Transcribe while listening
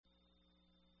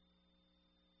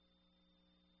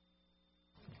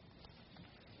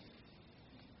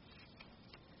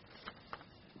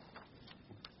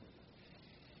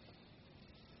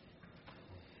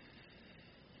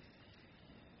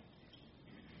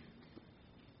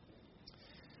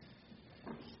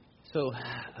So,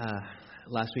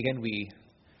 last weekend we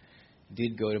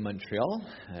did go to Montreal,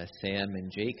 Sam and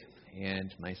Jake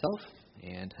and myself,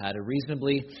 and had a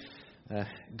reasonably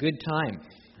good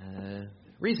time.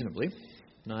 Reasonably.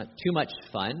 Not too much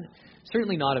fun.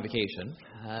 Certainly not a vacation,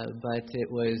 but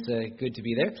it was good to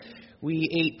be there. We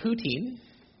ate poutine,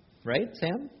 right,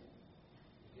 Sam?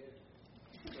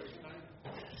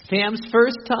 Sam's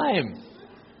first time.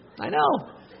 I know.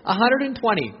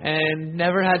 120 and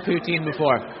never had poutine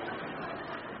before.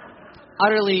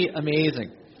 Utterly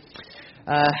amazing.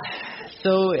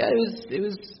 So it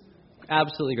was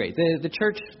absolutely great. The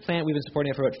church plant, we've been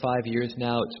supporting it for about 5 years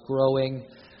now. It's growing.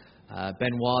 Benoit,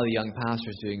 the young pastor,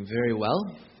 is doing very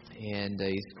well, and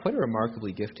he's quite a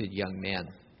remarkably gifted young man.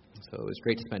 So it was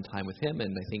great to spend time with him,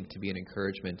 and I think to be an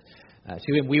encouragement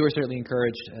to him. We were certainly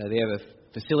encouraged. They have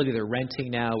a facility they're renting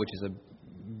now, which is a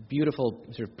beautiful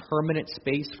sort of permanent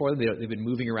space for them. They've been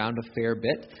moving around a fair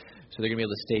bit, so they're going to be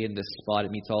able to stay in this spot.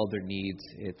 It meets all of their needs.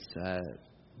 It's a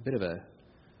bit of a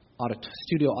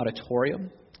studio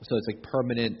auditorium, so it's like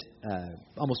permanent,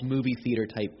 almost movie theater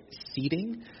type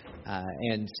seating.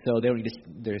 And so they don't need to,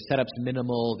 their setup's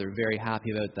minimal. They're very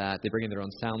happy about that. They bring in their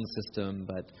own sound system,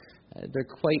 but they're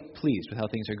quite pleased with how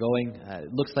things are going.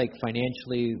 It looks like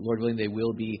financially, Lord willing, they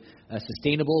will be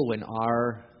sustainable when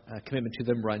our commitment to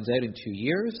them runs out in 2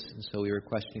 years. And so we were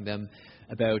questioning them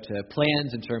about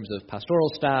plans in terms of pastoral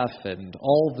staff and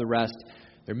all of the rest.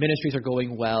 Their ministries are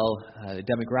going well. The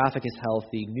demographic is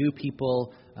healthy. New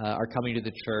people are coming to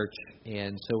the church.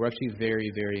 And so we're actually very,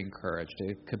 very encouraged.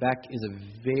 Quebec is a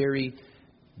very,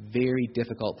 very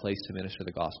difficult place to minister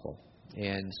the gospel.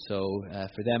 And so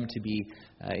for them to be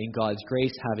in God's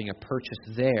grace, having a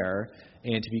purchase there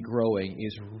and to be growing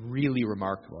is really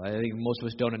remarkable. I think most of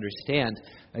us don't understand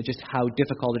just how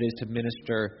difficult it is to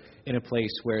minister in a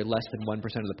place where less than 1%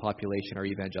 of the population are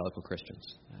evangelical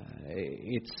Christians.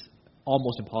 It's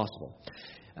almost impossible,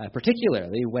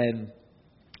 particularly when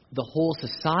the whole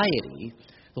society,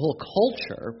 the whole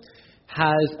culture,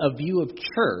 has a view of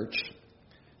church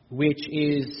which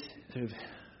is sort of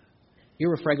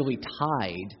irrefragably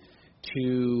tied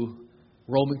to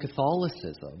Roman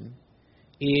Catholicism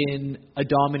in a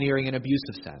domineering and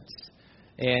abusive sense.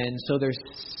 And so there's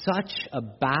such a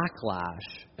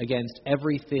backlash against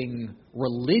everything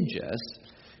religious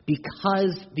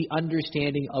because the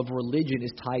understanding of religion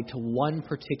is tied to one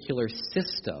particular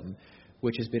system,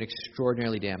 which has been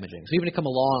extraordinarily damaging. So even to come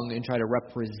along and try to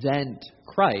represent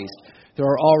Christ, there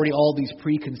are already all these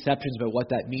preconceptions about what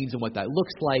that means and what that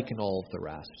looks like and all of the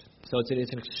rest. So it's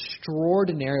an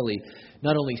extraordinarily,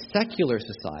 not only secular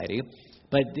society,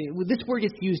 but this word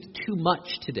gets used too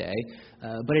much today,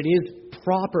 but it is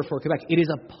proper for Quebec. It is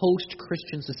a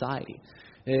post-Christian society.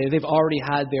 They've already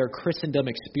had their Christendom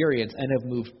experience and have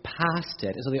moved past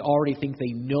it, and so they already think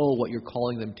they know what you're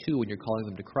calling them to when you're calling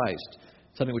them to Christ,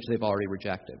 something which they've already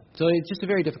rejected. So it's just a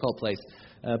very difficult place,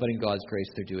 but in God's grace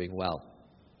they're doing well.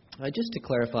 Just to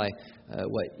clarify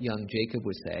what young Jacob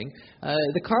was saying,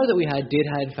 the car that we had did,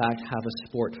 in fact, have a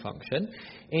sport function,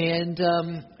 and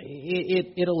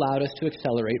it allowed us to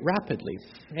accelerate rapidly.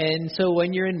 And so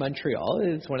when you're in Montreal,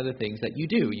 it's one of the things that you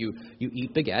do. You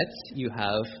eat baguettes, you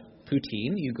have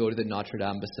poutine, you go to the Notre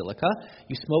Dame Basilica,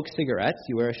 you smoke cigarettes,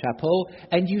 you wear a chapeau,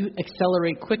 and you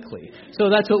accelerate quickly. So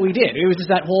that's what we did. It was just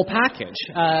that whole package.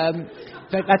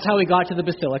 That's how we got to the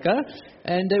Basilica,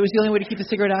 and it was the only way to keep the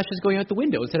cigarette ashes going out the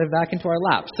window instead of back into our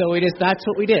laps. So that's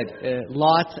what we did.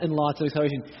 Lots and lots of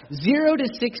acceleration. 0 to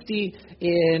 60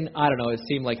 in, I don't know, it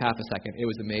seemed like half a second. It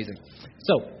was amazing.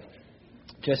 So,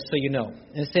 just so you know,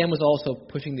 and Sam was also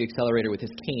pushing the accelerator with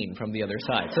his cane from the other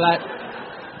side. So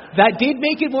that did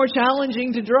make it more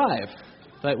challenging to drive,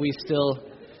 but we still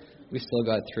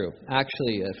got through.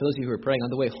 Actually, for those of you who were praying, on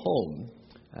the way home,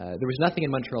 there was nothing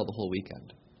in Montreal the whole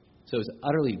weekend. So it was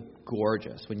utterly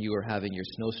gorgeous when you were having your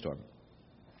snowstorm.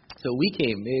 So we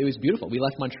came, it was beautiful. We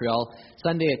left Montreal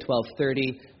Sunday at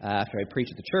 12:30 after I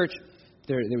preached at the church.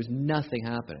 There was nothing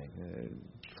happening.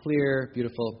 Clear,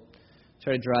 beautiful.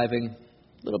 Started driving,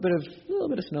 a little bit of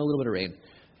snow, a little bit of rain.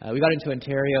 We got into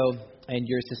Ontario, and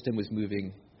your system was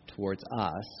moving towards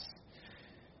us.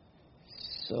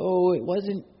 So it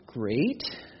wasn't great,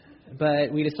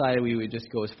 but we decided we would just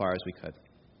go as far as we could.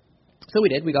 So we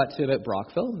did. We got to about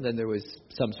Brockville, and then there was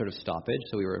some sort of stoppage,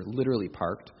 so we were literally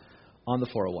parked on the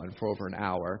 401 for over an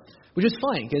hour, which was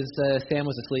fine because Sam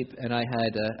was asleep, and I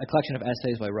had a collection of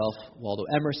essays by Ralph Waldo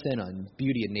Emerson on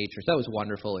beauty and nature, so that was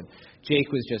wonderful, and Jake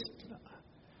was just,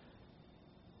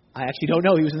 I actually don't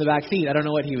know, he was in the back seat. I don't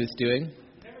know what he was doing.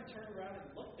 Never turned around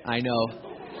and looked at I know.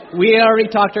 We had already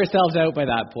talked ourselves out by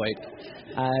that point.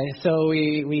 So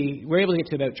we were able to get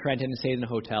to about Trenton and stayed in a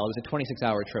hotel. It was a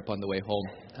 26-hour trip on the way home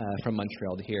from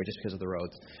Montreal to here just because of the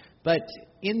roads. But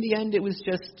in the end, it was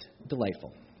just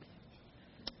delightful.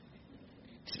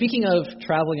 Speaking of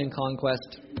traveling and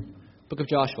conquest, book of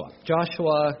Joshua.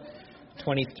 Joshua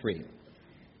 23.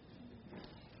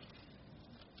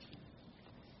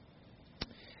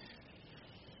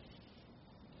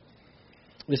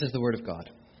 This is the word of God.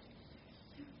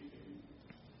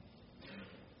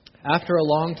 After a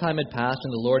long time had passed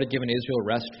and the Lord had given Israel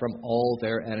rest from all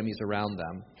their enemies around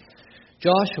them,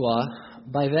 Joshua,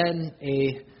 by then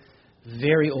a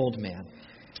very old man,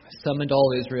 summoned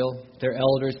all Israel, their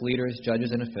elders, leaders,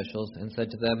 judges, and officials, and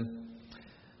said to them,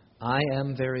 I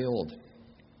am very old.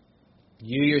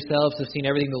 You yourselves have seen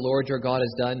everything the Lord your God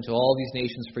has done to all these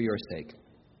nations for your sake.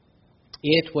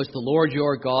 It was the Lord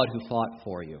your God who fought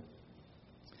for you.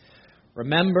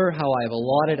 Remember how I have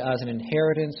allotted as an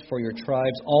inheritance for your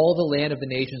tribes all the land of the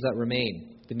nations that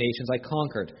remain, the nations I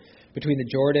conquered, between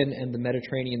the Jordan and the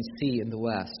Mediterranean Sea in the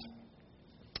west.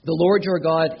 The Lord your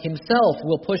God himself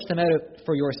will push them out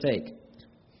for your sake.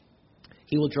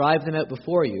 He will drive them out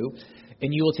before you,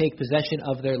 and you will take possession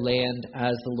of their land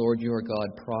as the Lord your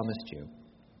God promised you.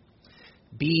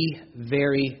 Be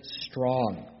very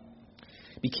strong.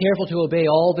 Be careful to obey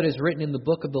all that is written in the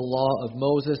book of the law of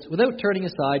Moses without turning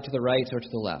aside to the right or to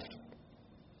the left.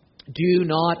 Do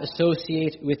not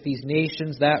associate with these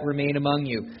nations that remain among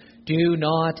you. Do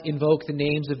not invoke the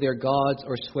names of their gods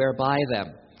or swear by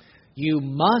them. You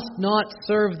must not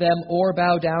serve them or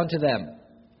bow down to them.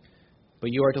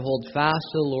 But you are to hold fast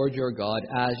to the Lord your God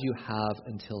as you have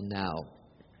until now.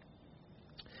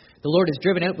 The Lord has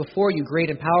driven out before you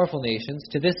great and powerful nations.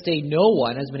 To this day no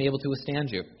one has been able to withstand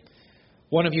you.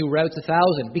 One of you routs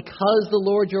 1,000, because the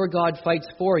Lord your God fights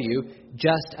for you,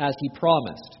 just as he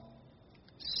promised.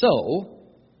 So,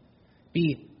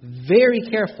 be very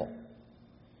careful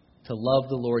to love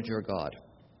the Lord your God.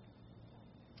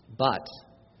 But,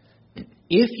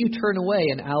 if you turn away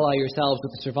and ally yourselves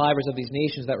with the survivors of these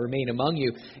nations that remain among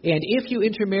you, and if you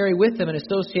intermarry with them and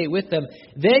associate with them,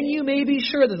 then you may be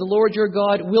sure that the Lord your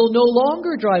God will no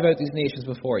longer drive out these nations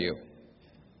before you.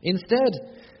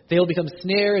 Instead, they will become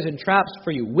snares and traps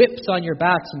for you, whips on your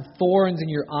backs and thorns in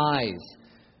your eyes,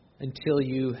 until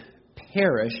you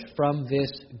perish from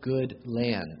this good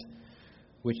land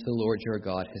which the Lord your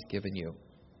God has given you.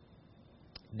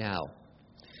 Now,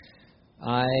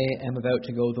 I am about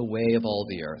to go the way of all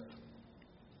the earth.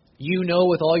 You know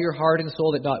with all your heart and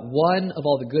soul that not one of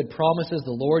all the good promises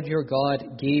the Lord your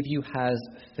God gave you has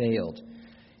failed.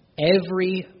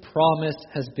 Every promise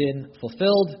has been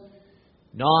fulfilled.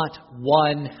 Not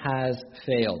one has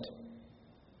failed.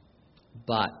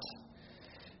 But,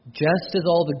 just as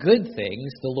all the good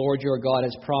things the Lord your God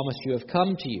has promised you have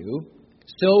come to you,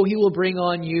 so he will bring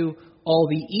on you all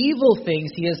the evil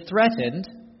things he has threatened,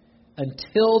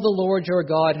 until the Lord your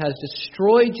God has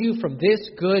destroyed you from this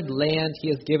good land he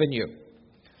has given you.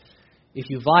 If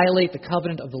you violate the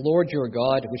covenant of the Lord your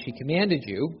God, which he commanded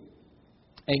you,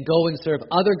 and go and serve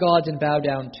other gods and bow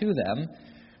down to them,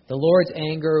 the Lord's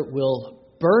anger will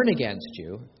burn against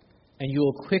you, and you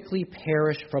will quickly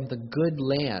perish from the good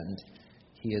land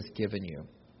he has given you.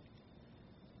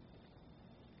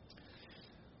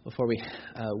 Before we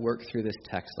work through this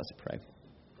text, let's pray.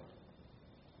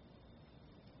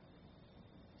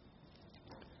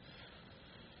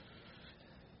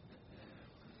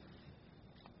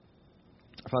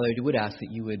 Father, I would ask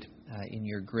that you would, in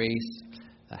your grace,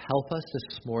 help us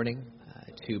this morning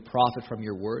to profit from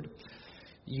your word.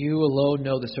 You alone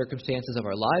know the circumstances of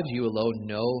our lives. You alone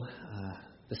know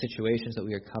the situations that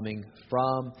we are coming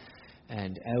from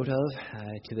and out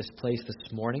of to this place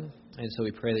this morning. And so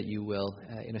we pray that you will,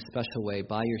 in a special way,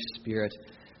 by your Spirit,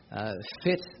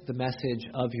 fit the message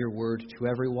of your word to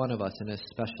every one of us in a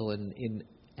special and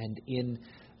in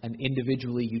an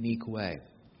individually unique way.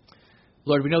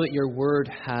 Lord, we know that your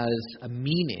word has a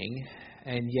meaning,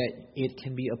 and yet it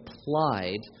can be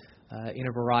applied in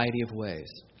a variety of ways.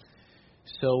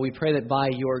 So we pray that by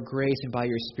your grace and by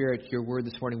your Spirit, your word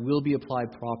this morning will be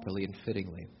applied properly and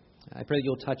fittingly. I pray that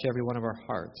you'll touch every one of our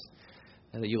hearts,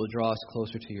 and that you will draw us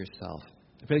closer to yourself.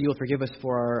 I pray that you'll forgive us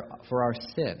for our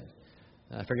sin.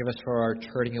 Forgive us for our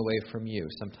turning away from you,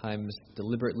 sometimes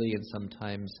deliberately and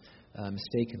sometimes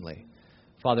mistakenly.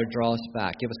 Father, draw us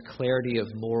back. Give us clarity of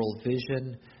moral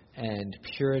vision and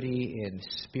purity in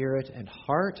spirit and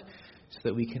heart, so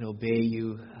that we can obey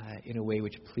you in a way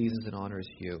which pleases and honors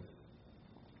you.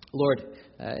 Lord,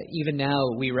 even now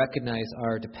we recognize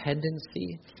our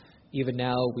dependency. Even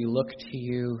now we look to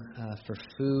you for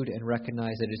food and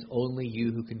recognize that it is only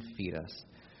you who can feed us.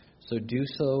 So do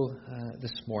so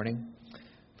this morning.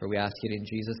 For we ask it in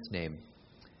Jesus' name.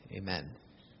 Amen.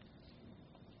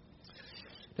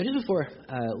 Now, just before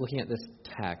looking at this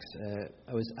text,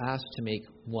 I was asked to make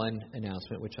one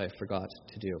announcement, which I forgot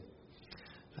to do.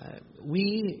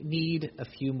 We need a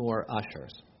few more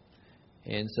ushers.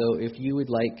 And so if you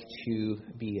would like to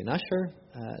be an usher,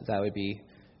 that would be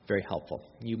very helpful.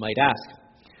 You might ask,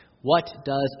 what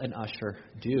does an usher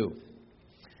do?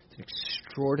 It's an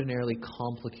extraordinarily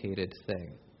complicated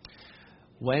thing.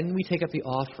 When we take up the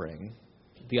offering,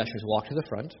 the ushers walk to the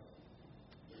front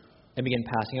and begin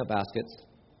passing out baskets,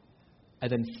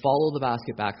 and then follow the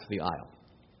basket back through the aisle.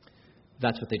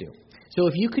 That's what they do. So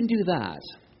if you can do that,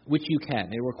 which you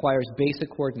can, it requires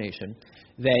basic coordination,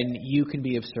 then you can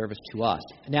be of service to us.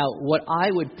 Now, what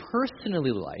I would personally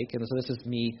like, and so this is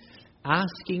me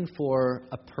asking for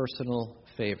a personal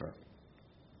favor,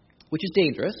 which is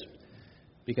dangerous,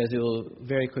 because it will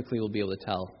very quickly will be able to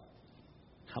tell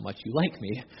how much you like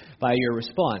me by your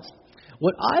response.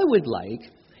 What I would like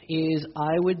is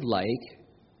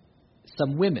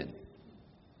some women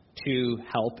to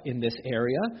help in this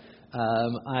area.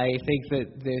 I think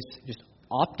that this, just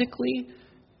optically,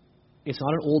 it's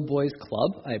not an old boys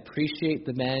club. I appreciate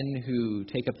the men who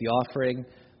take up the offering,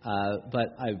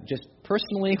 but I just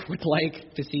personally would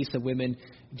like to see some women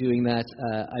doing that.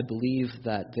 I believe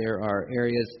that there are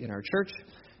areas in our church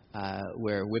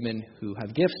where women who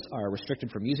have gifts are restricted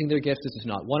from using their gifts. This is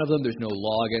not one of them. There's no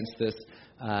law against this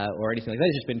or anything like that.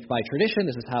 It's just been by tradition.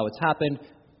 This is how it's happened.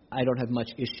 I don't have much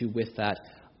issue with that.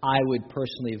 I would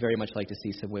personally very much like to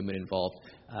see some women involved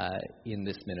in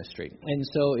this ministry. And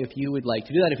so if you would like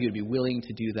to do that, if you would be willing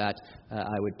to do that,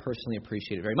 I would personally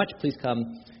appreciate it very much. Please come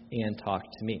and talk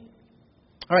to me.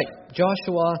 All right,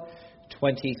 Joshua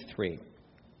 23.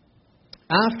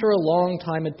 After a long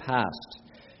time had passed,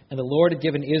 and the Lord had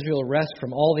given Israel rest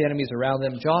from all the enemies around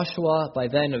them, Joshua, by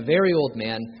then a very old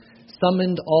man,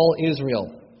 summoned all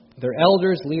Israel, their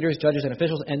elders, leaders, judges, and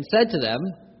officials, and said to them,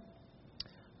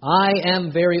 I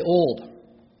am very old.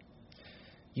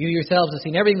 You yourselves have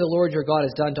seen everything the Lord your God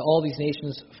has done to all these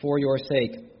nations for your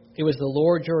sake. It was the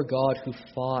Lord your God who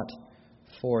fought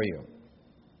for you.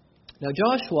 Now,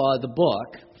 Joshua, the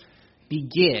book,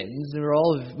 begins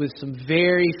with some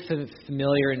very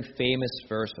familiar and famous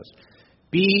verses.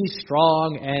 Be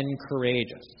strong and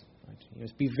courageous. You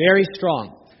must be very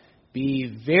strong.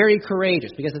 Be very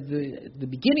courageous. Because at the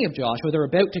beginning of Joshua, they're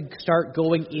about to start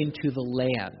going into the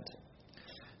land.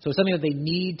 So it's something that they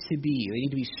need to be. They need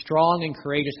to be strong and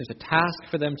courageous. There's a task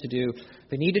for them to do.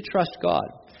 They need to trust God.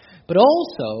 But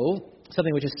also,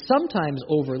 something which is sometimes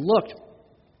overlooked,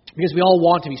 because we all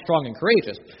want to be strong and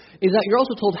courageous, is that you're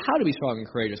also told how to be strong and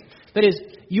courageous. That is,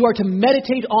 you are to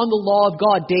meditate on the law of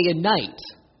God day and night.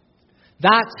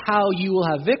 That's how you will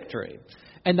have victory.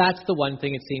 And that's the one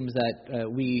thing it seems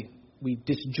that we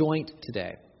disjoint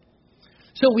today.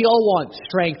 So we all want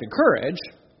strength and courage,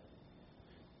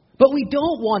 but we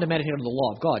don't want to meditate on the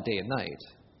law of God day and night.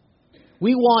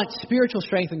 We want spiritual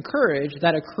strength and courage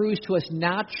that accrues to us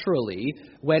naturally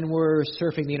when we're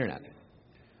surfing the internet,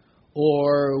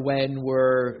 or when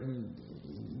we're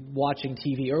watching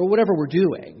TV, or whatever we're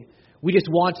doing. We just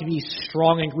want to be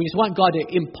strong, and we just want God to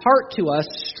impart to us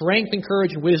strength and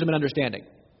courage and wisdom and understanding.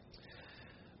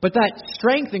 But that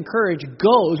strength and courage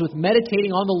goes with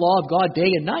meditating on the law of God day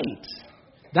and night.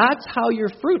 That's how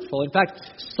you're fruitful. In fact,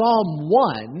 Psalm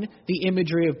 1, the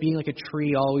imagery of being like a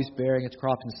tree always bearing its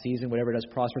crop in season, whatever it does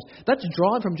prospers, that's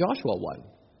drawn from Joshua 1.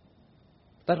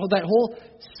 That whole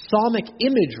psalmic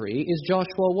imagery is Joshua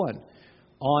 1.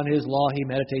 On his law he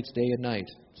meditates day and night,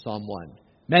 Psalm 1.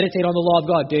 Meditate on the law of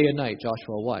God day and night,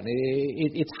 Joshua 1.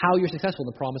 It's how you're successful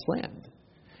in the promised land.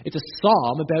 It's a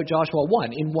psalm about Joshua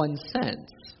 1 in one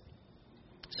sense.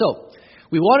 So,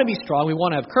 we want to be strong, we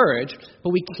want to have courage,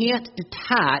 but we can't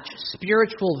detach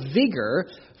spiritual vigor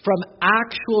from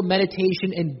actual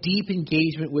meditation and deep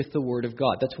engagement with the Word of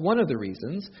God. That's one of the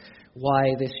reasons why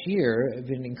this year I've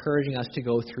been encouraging us to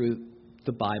go through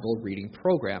the Bible reading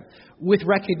program, with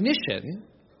recognition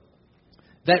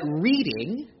that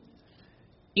reading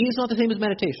is not the same as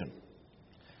meditation.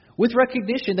 With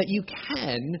recognition that you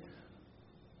can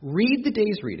read the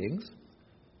day's readings,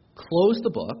 close the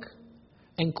book,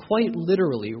 and quite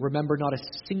literally remember not a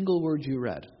single word you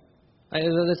read.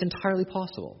 That's entirely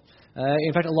possible.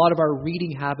 In fact, a lot of our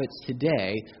reading habits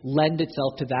today lend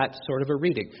itself to that sort of a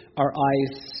reading. Our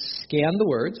eyes scan the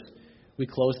words, we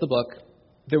close the book.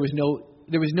 There was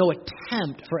no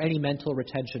attempt for any mental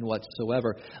retention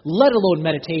whatsoever, let alone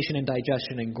meditation and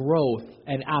digestion and growth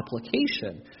and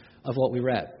application of what we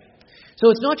read. So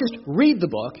it's not just read the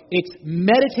book, it's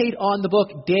meditate on the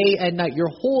book day and night. Your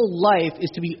whole life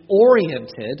is to be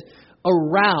oriented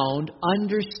around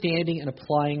understanding and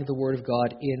applying the Word of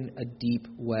God in a deep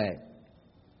way.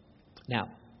 Now,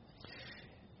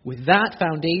 with that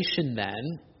foundation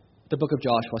then, the book of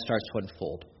Joshua starts to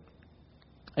unfold.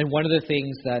 And one of the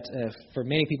things that for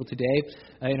many people today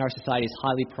in our society is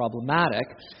highly problematic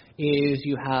is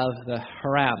you have the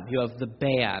haram, you have the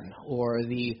ban, or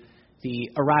the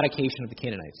eradication of the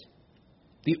Canaanites.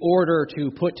 The order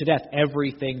to put to death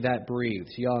everything that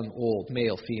breathes, young, old,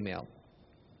 male, female,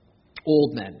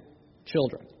 old men,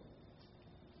 children.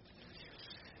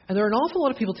 And there are an awful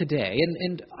lot of people today,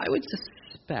 and I would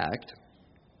suspect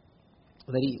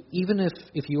that even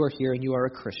if you are here and you are a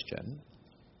Christian,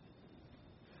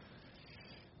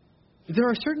 there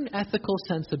are certain ethical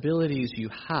sensibilities you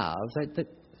have that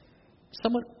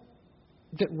somewhat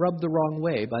get rubbed the wrong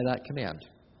way by that command.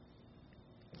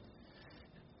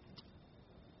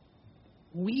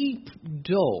 We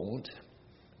don't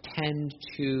tend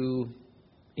to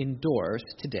endorse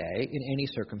today, in any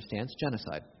circumstance,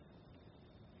 genocide.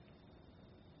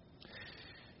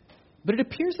 But it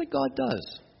appears that God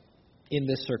does in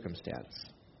this circumstance.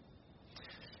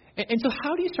 And so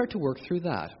how do you start to work through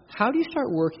that? How do you start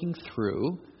working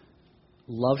through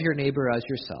love your neighbor as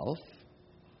yourself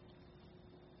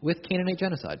with Canaanite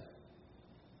genocide?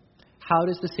 How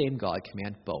does the same God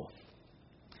command both?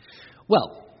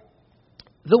 Well,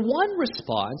 the one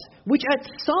response, which at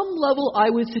some level I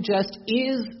would suggest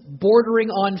is bordering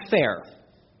on fair,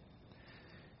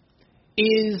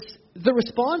 is the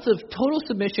response of total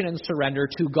submission and surrender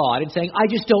to God and saying, I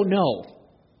just don't know.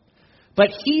 But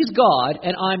He's God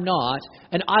and I'm not,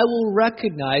 and I will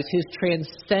recognize His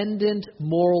transcendent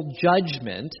moral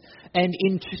judgment, and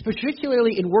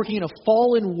particularly in working in a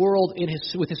fallen world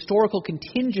with historical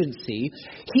contingency,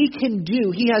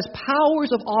 He has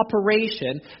powers of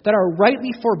operation that are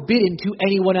rightly forbidden to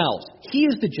anyone else. He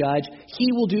is the judge.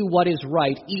 He will do what is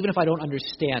right, even if I don't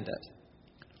understand it.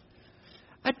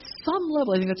 At some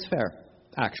level, I think that's fair,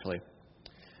 actually.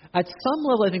 At some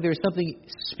level, I think there's something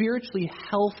spiritually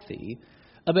healthy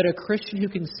about a Christian who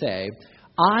can say,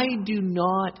 I do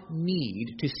not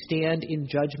need to stand in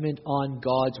judgment on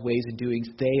God's ways and doings.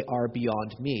 They are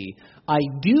beyond me. I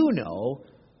do know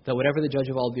that whatever the judge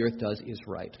of all the earth does is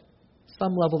right. At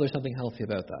some level, there's something healthy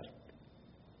about that.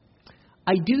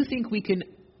 I do think we can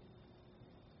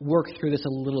work through this a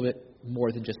little bit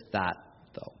more than just that,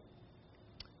 though.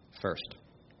 First,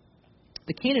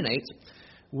 the Canaanites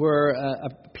were a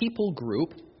people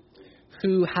group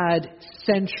who had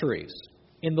centuries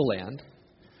in the land,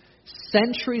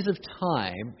 centuries of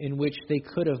time in which they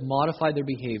could have modified their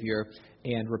behavior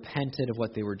and repented of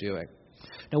what they were doing.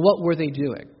 Now, what were they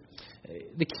doing?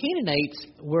 The Canaanites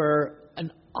were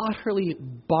an utterly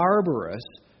barbarous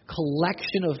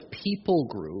collection of people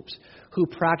groups who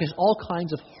practiced all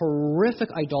kinds of horrific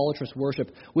idolatrous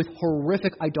worship with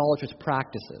horrific idolatrous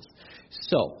practices.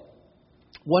 So,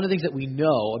 one of the things that we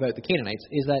know about the Canaanites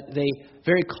is that they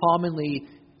very commonly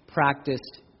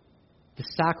practiced the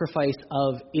sacrifice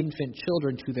of infant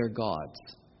children to their gods.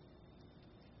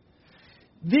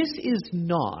 This is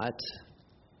not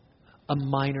a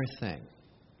minor thing.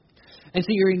 And so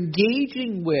you're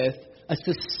engaging with a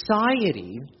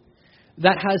society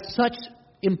that has such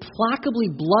implacably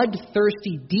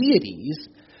bloodthirsty deities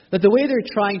that the way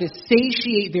they're trying to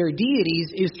satiate their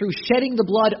deities is through shedding the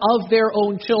blood of their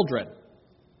own children.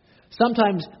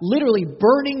 Sometimes literally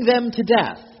burning them to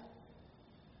death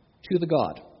to the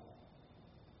god.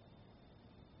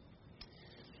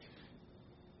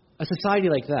 A society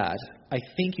like that, I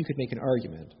think you could make an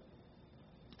argument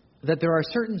that there are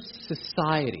certain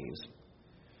societies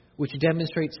which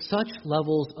demonstrate such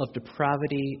levels of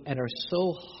depravity and are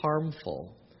so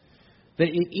harmful that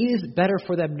it is better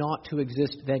for them not to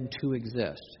exist than to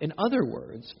exist. In other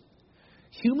words,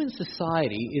 human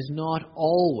society is not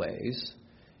always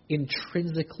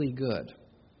intrinsically good,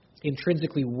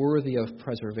 intrinsically worthy of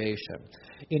preservation.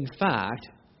 In fact,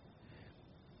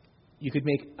 you could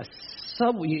make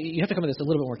you have to come at this a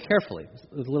little bit more carefully,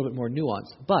 with a little bit more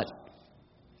nuance, but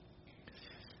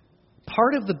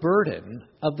part of the burden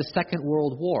of the Second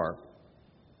World War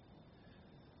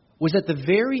was that the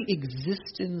very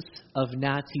existence of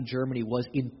Nazi Germany was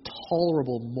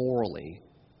intolerable morally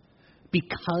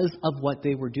because of what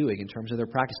they were doing in terms of their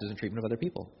practices and treatment of other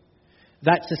people.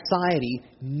 That society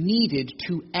needed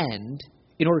to end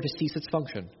in order to cease its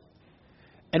function.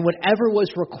 And whatever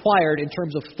was required in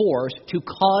terms of force to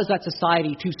cause that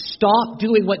society to stop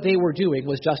doing what they were doing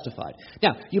was justified.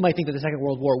 Now, you might think that the Second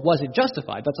World War wasn't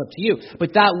justified. That's up to you.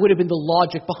 But that would have been the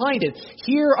logic behind it.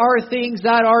 Here are things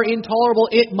that are intolerable.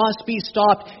 It must be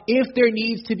stopped. If there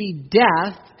needs to be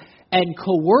death and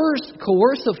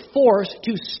coercive force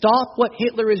to stop what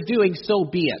Hitler is doing, so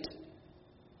be it.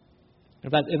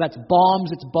 If that's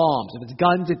bombs, it's bombs. If it's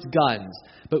guns, it's guns.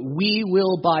 But we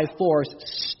will, by force,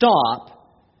 stop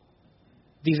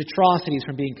these atrocities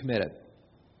from being committed.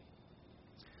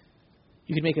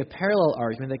 You can make a parallel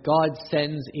argument that God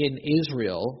sends in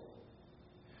Israel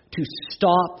to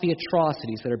stop the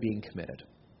atrocities that are being committed.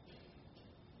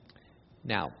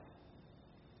 Now,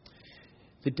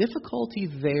 the difficulty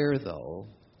there, though,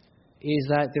 is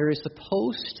that there is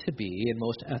supposed to be, in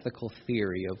most ethical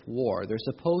theory of war, there's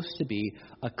supposed to be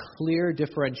a clear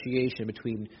differentiation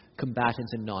between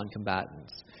combatants and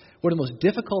non-combatants. One of the most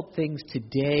difficult things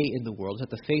today in the world is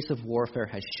that the face of warfare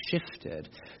has shifted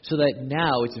so that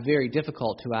now it's very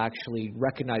difficult to actually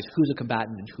recognize who's a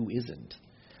combatant and who isn't.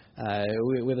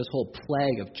 We have this whole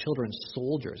plague of children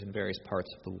soldiers in various parts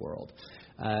of the world.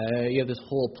 You have this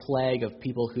whole plague of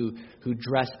people who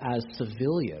dress as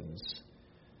civilians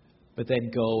but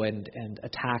then go and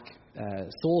attack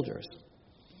soldiers.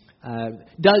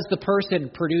 Does the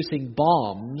person producing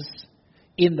bombs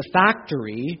in the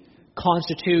factory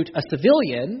constitute a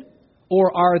civilian,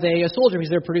 or are they a soldier because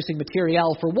they're producing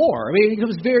material for war? I mean, it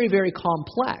becomes very, very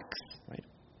complex, right?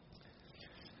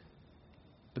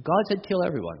 But God said, kill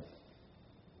everyone.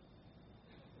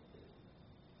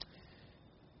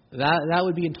 That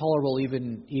would be intolerable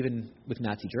even with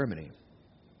Nazi Germany.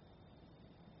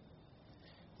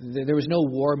 There was no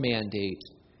war mandate.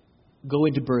 Go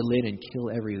into Berlin and kill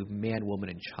every man, woman,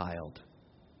 and child.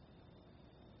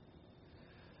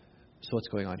 So what's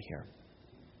going on here?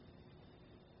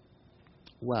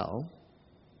 Well,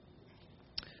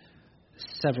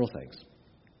 several things.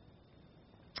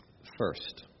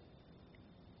 First,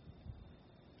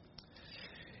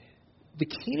 the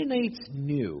Canaanites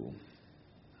knew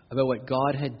about what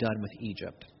God had done with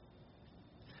Egypt.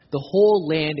 The whole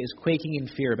land is quaking in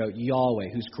fear about Yahweh,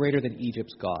 who's greater than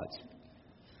Egypt's gods.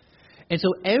 And so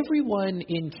everyone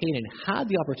in Canaan had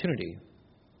the opportunity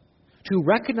to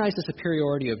recognize the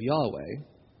superiority of Yahweh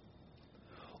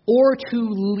or to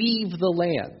leave the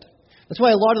land. That's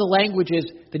why a lot of the language is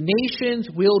the nations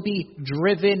will be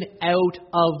driven out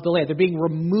of the land. They're being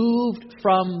removed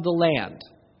from the land.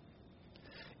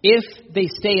 If they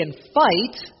stay and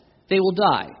fight, they will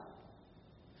die.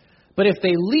 But if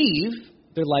they leave,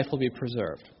 their life will be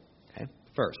preserved. Okay?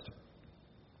 First.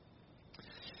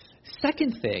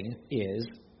 Second thing is,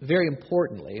 very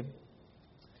importantly,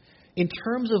 in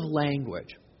terms of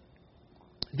language,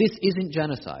 this isn't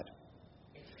genocide.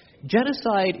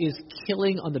 Genocide is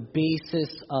killing on the basis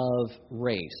of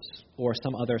race or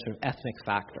some other sort of ethnic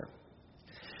factor.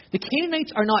 The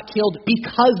Canaanites are not killed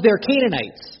because they're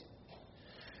Canaanites.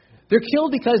 They're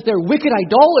killed because they're wicked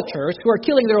idolaters who are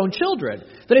killing their own children.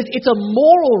 That is, it's a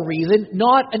moral reason,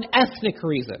 not an ethnic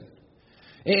reason.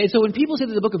 And so when people say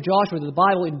that the book of Joshua, that the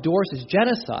Bible endorses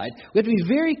genocide, we have to be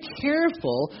very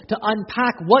careful to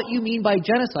unpack what you mean by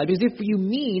genocide. Because if you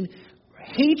mean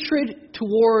hatred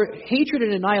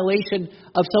and annihilation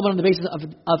of someone on the basis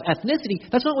of ethnicity,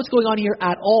 that's not what's going on here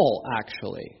at all,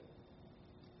 actually.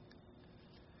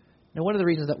 Now, one of the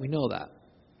reasons that we know that,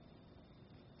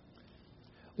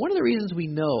 one of the reasons we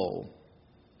know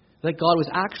that God was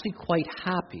actually quite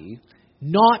happy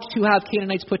not to have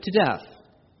Canaanites put to death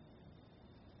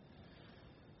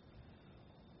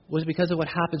was because of what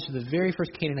happens to the very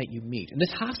first Canaanite you meet. And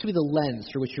this has to be the lens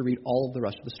through which you read all of the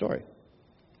rest of the story.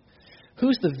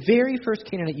 Who's the very first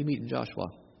Canaanite you meet in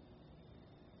Joshua?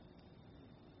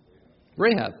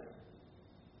 Rahab.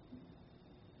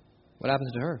 What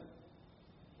happens to her?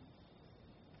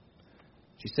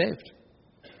 She's saved.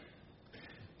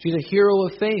 She's a hero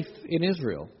of faith in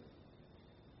Israel.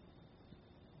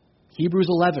 Hebrews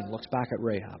 11 looks back at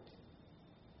Rahab.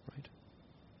 Right?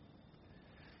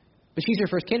 But she's her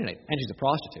first Canaanite, and she's a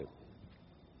prostitute.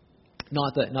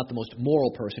 Not the most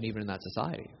moral person even in that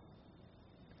society.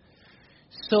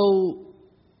 So,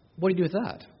 what do you do with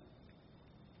that?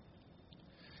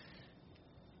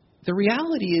 The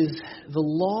reality is, the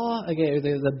law, again,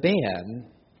 the ban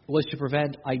was to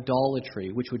prevent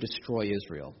idolatry, which would destroy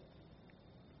Israel.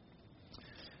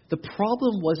 The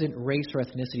problem wasn't race or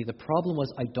ethnicity. The problem was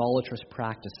idolatrous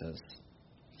practices.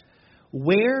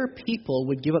 Where people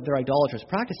would give up their idolatrous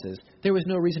practices, there was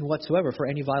no reason whatsoever for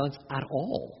any violence at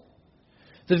all.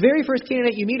 The very first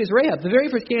Canaanite you meet is Rahab. The very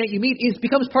first Canaanite you meet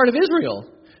becomes part of Israel.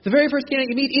 The very first Canaanite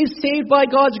you meet is saved by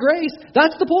God's grace.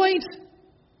 That's the point.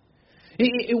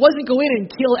 It wasn't go in and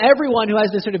kill everyone who has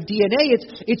this sort of DNA.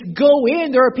 It's go in.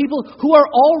 There are people who are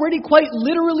already quite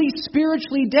literally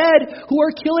spiritually dead who are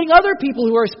killing other people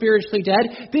who are spiritually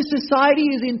dead. This society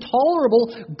is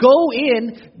intolerable. Go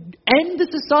in, end the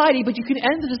society, but you can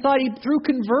end the society through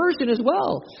conversion as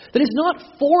well. That it's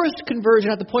not forced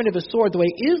conversion at the point of a sword, the way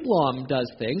Islam does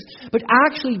things, but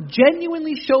actually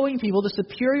genuinely showing people the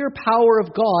superior power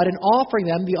of God and offering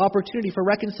them the opportunity for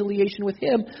reconciliation with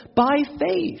Him by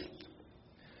faith.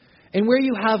 And where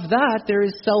you have that, there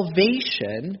is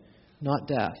salvation, not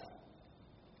death.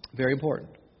 Very important.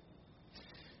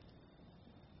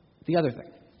 The other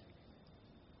thing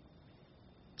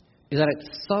is that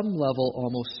at some level,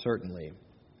 almost certainly,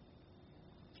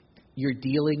 you're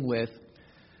dealing with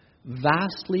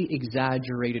vastly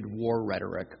exaggerated war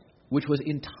rhetoric, which was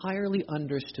entirely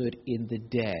understood in the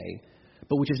day,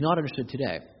 but which is not understood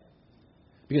today,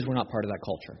 because we're not part of that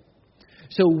culture.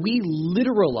 So we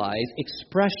literalize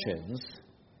expressions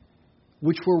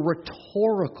which were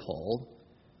rhetorical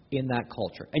in that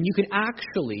culture. And you can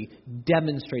actually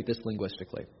demonstrate this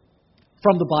linguistically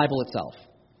from the Bible itself,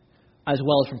 as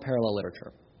well as from parallel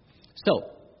literature.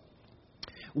 So,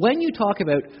 when you talk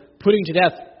about putting to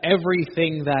death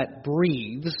everything that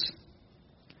breathes,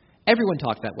 everyone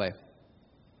talked that way.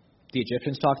 The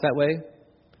Egyptians talked that way.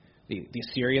 The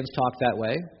Assyrians talked that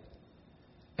way.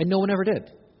 And no one ever did.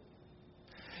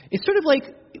 It's sort of like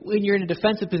when you're in a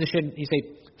defensive position, you say,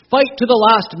 fight to the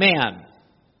last man.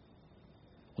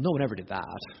 Well, no one ever did that.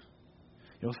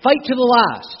 Fight to the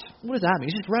last. What does that mean?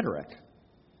 It's just rhetoric.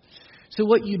 So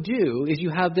what you do is you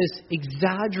have this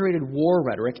exaggerated war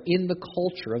rhetoric in the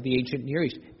culture of the ancient Near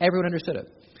East. Everyone understood it.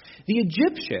 The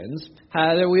Egyptians,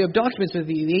 we have documents of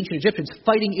the ancient Egyptians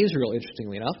fighting Israel,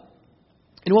 interestingly enough.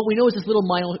 And what we know is this little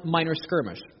minor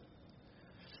skirmish,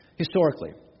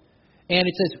 historically. And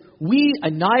it says, we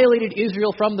annihilated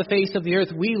Israel from the face of the earth.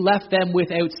 We left them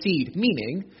without seed.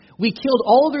 Meaning, we killed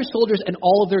all of their soldiers and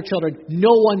all of their children.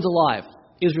 No one's alive.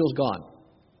 Israel's gone.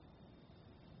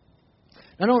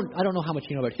 I don't know how much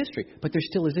you know about history, but there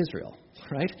still is Israel,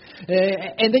 right?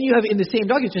 And then you have in the same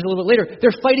document, just a little bit later,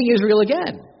 they're fighting Israel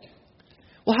again.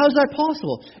 Well, how is that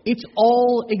possible? It's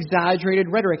all exaggerated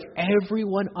rhetoric.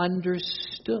 Everyone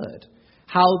understood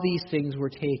how these things were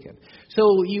taken. So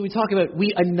you would talk about,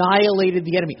 we annihilated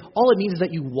the enemy. All it means is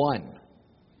that you won.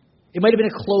 It might have been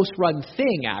a close-run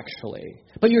thing, actually,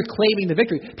 but you're claiming the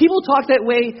victory. People talk that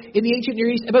way in the ancient Near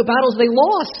East about battles they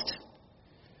lost.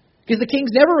 Because the kings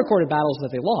never recorded battles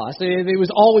that they lost. It was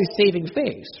always saving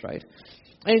face, right?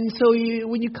 And so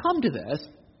when you come to this,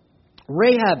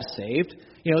 Rahab's saved.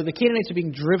 The Canaanites are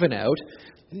being driven out.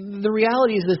 The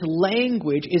reality is this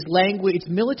language is language. It's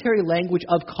military language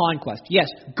of conquest. Yes,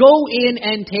 go in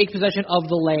and take possession of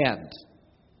the land.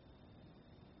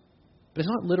 But it's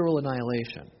not literal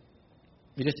annihilation.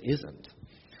 It just isn't.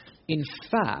 In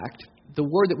fact, the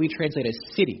word that we translate as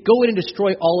city, go in and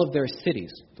destroy all of their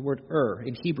cities, the word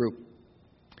in Hebrew,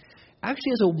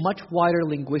 actually has a much wider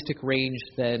linguistic range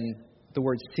than the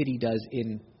word city does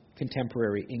in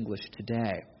contemporary English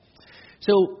today.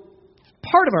 So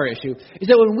part of our issue is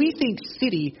that when we think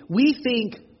city, we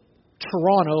think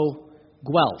Toronto,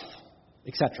 Guelph,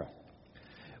 etc.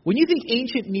 When you think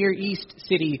ancient Near East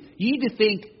city, you need to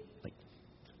think like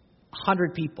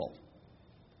 100 people.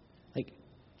 Like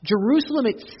Jerusalem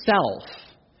itself,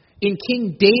 in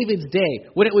King David's day,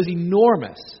 when it was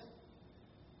enormous,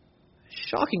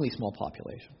 shockingly small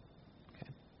population.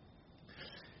 Okay.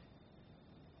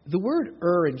 The word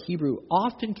in Hebrew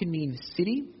often can mean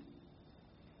city.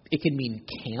 It can mean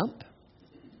camp.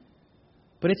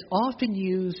 But it's often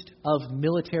used of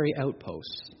military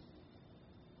outposts,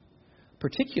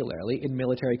 particularly in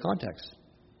military contexts,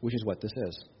 which is what this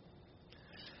is.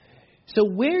 So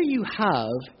where you have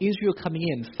Israel coming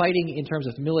in, fighting in terms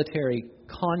of military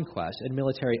conquest and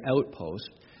military outposts,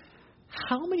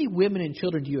 how many women and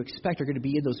children do you expect are going to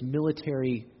be in those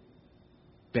military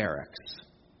barracks,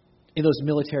 in those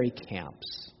military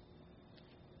camps?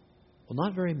 Well,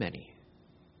 not very many.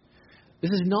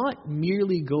 This is not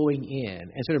merely going in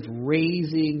and sort of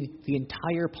raising the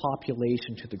entire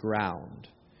population to the ground.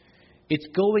 It's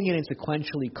going in and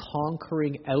sequentially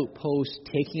conquering outposts,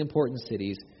 taking important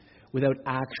cities, without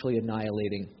actually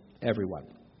annihilating everyone.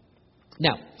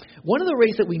 Now, one of the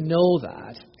ways that we know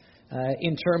that,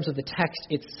 in terms of the text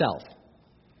itself,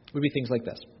 would be things like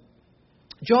this.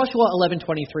 Joshua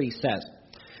 11:23 says,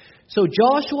 "So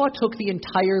Joshua took the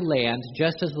entire land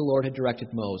just as the Lord had directed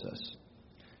Moses."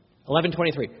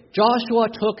 11:23. Joshua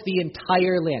took the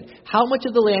entire land. How much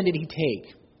of the land did he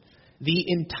take? The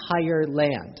entire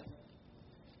land.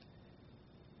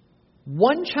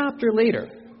 One chapter later,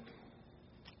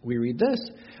 we read this.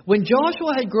 When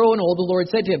Joshua had grown old, the Lord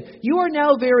said to him, "You are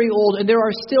now very old, and there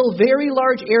are still very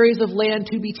large areas of land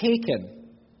to be taken."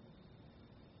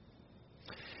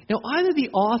 Now, either the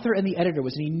author and the editor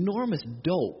was an enormous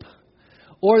dope,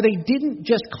 or they didn't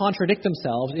just contradict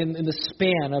themselves in the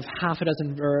span of half a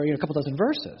dozen or a couple dozen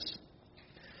verses.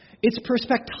 It's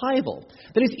perspectival.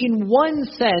 That is, in one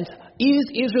sense, is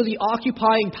Israel the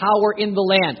occupying power in the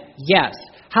land? Yes.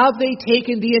 Have they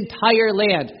taken the entire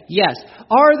land? Yes.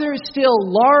 Are there still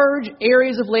large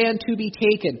areas of land to be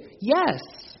taken? Yes.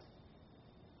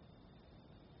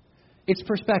 It's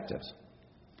perspective.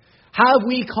 Have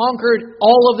we conquered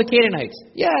all of the Canaanites?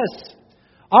 Yes.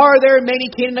 Are there many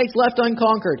Canaanites left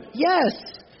unconquered? Yes.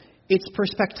 It's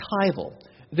perspectival.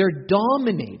 They're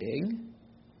dominating.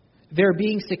 They're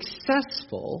being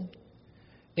successful.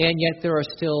 And yet there are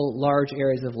still large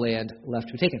areas of land left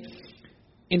to be taken.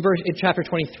 In chapter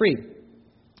 23,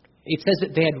 it says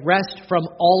that they had rest from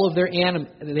all of their enemies.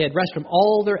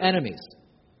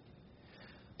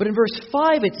 But in verse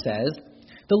 5 it says,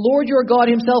 the Lord your God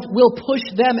himself will push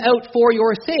them out for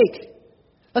your sake.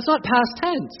 That's not past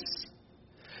tense.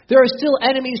 There are still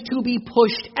enemies to be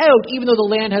pushed out, even though the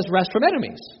land has rest from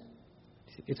enemies.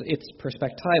 It's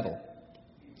perspectival.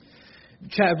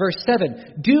 Verse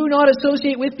 7, do not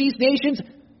associate with these nations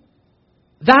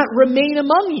that remain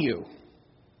among you.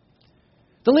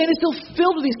 The land is still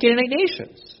filled with these Canaanite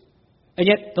nations. And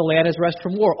yet the land has rest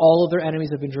from war. All of their enemies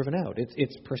have been driven out.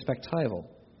 It's perspectival.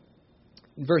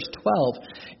 Verse 12,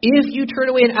 if you turn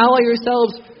away and ally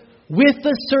yourselves with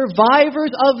the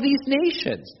survivors of these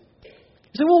nations.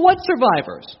 You say, well, what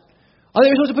survivors? Are they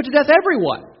supposed to put to death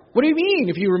everyone? What do you mean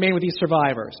if you remain with these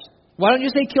survivors? Why don't you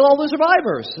say kill all the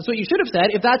survivors? That's what you should have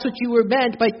said if that's what you were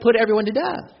meant by put everyone to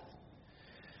death.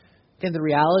 And the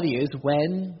reality is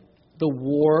when the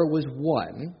war was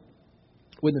won,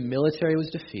 when the military was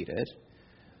defeated,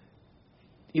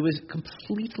 it was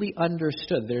completely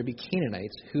understood there would be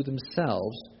Canaanites who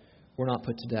themselves were not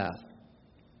put to death.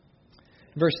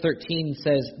 Verse 13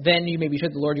 says, then you may be sure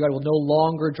that the Lord your God will no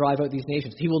longer drive out these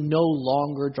nations. He will no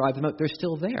longer drive them out. They're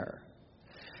still there.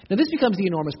 Now this becomes the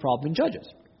enormous problem in Judges.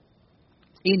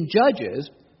 In Judges,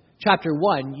 chapter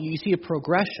 1, you see a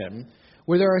progression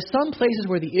where there are some places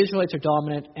where the Israelites are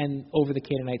dominant and over the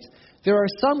Canaanites. There are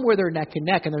some where they're neck and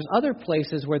neck, and there's other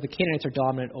places where the Canaanites are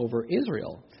dominant over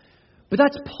Israel. But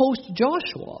that's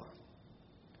post-Joshua.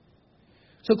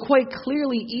 So quite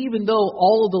clearly, even though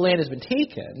all of the land has been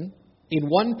taken, in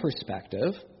one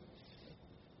perspective,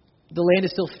 the land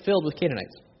is still filled with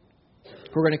Canaanites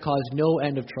who are going to cause no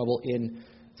end of trouble in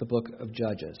the book of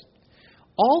Judges.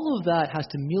 All of that has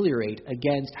to ameliorate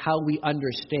against how we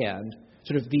understand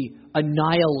sort of the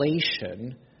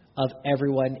annihilation of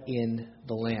everyone in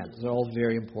the land. Those are all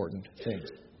very important things.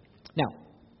 Now,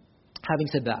 having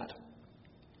said that,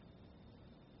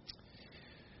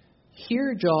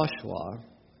 here Joshua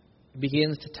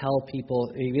begins to tell the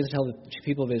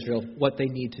people of Israel what they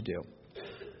need to do.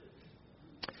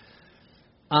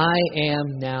 I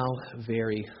am now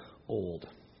very old,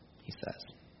 he says.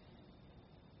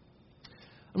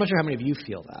 I'm not sure how many of you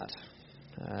feel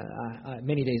that.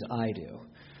 Many days I do.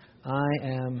 I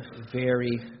am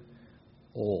very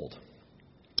old.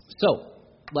 So,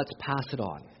 let's pass it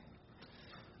on.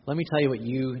 Let me tell you what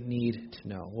you need to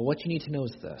know. Well, what you need to know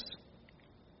is this.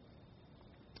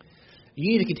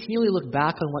 You need to continually look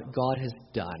back on what God has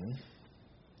done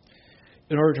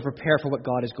in order to prepare for what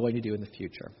God is going to do in the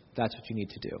future. That's what you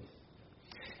need to do.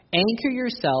 Anchor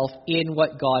yourself in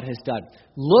what God has done.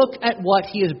 Look at what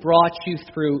He has brought you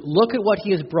through. Look at what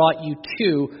He has brought you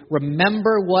to.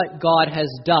 Remember what God has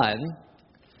done.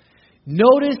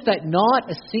 Notice that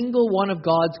not a single one of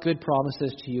God's good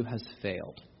promises to you has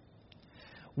failed.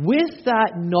 With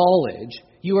that knowledge,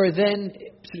 you are then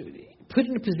put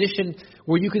in a position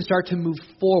where you can start to move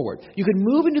forward. You can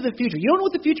move into the future. You don't know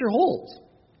what the future holds.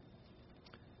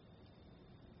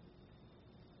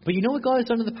 But you know what God has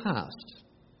done in the past.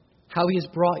 How He has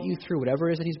brought you through whatever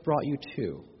it is that He's brought you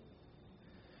to.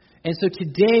 And so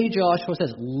today Joshua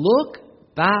says, look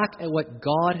back at what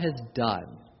God has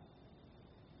done.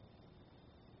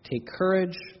 Take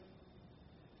courage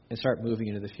and start moving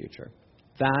into the future.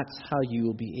 That's how you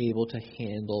will be able to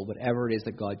handle whatever it is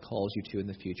that God calls you to in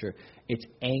the future. It's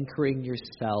anchoring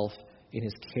yourself in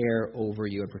His care over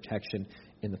you and protection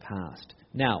in the past.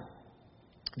 Now,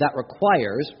 that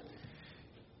requires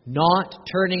not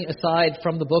turning aside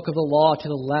from the book of the law to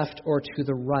the left or to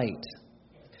the right.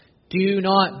 Do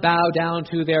not bow down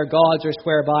to their gods or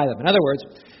swear by them. In other words,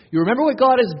 you remember what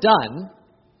God has done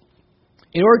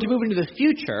in order to move into the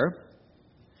future,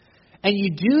 and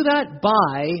you do that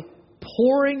by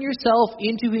pouring yourself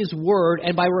into His Word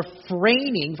and by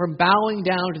refraining from bowing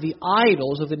down to the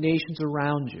idols of the nations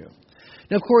around you.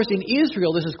 Now, of course, in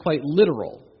Israel, this is quite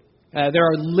literal. There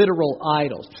are literal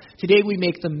idols. Today, we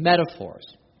make them metaphors.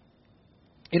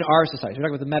 in our society. We're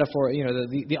talking about the metaphor,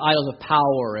 the idols of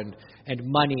power and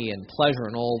money and pleasure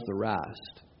and all of the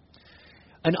rest.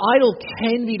 An idol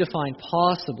can be defined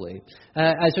possibly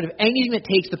as sort of anything that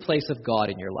takes the place of God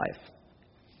in your life.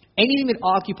 Anything that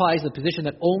occupies the position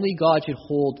that only God should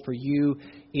hold for you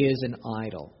is an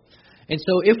idol. And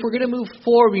so if we're going to move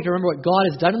forward, we need to remember what God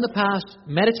has done in the past,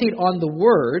 meditate on the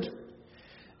Word,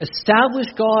 establish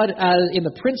God as in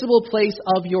the principal place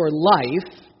of your life,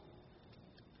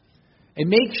 and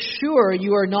make sure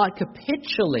you are not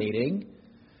capitulating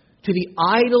to the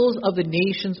idols of the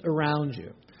nations around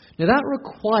you. Now that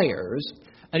requires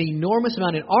an enormous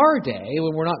amount in our day,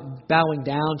 when we're not bowing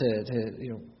down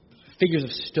to figures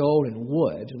of stone and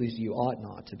wood, at least you ought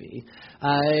not to be.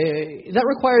 That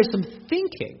requires some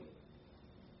thinking.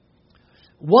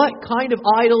 What kind of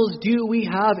idols do we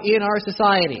have in our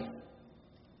society?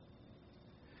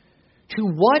 To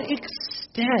what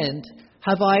extent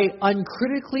have I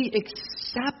uncritically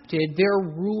accepted their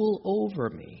rule over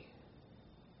me?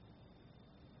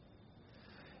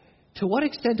 To what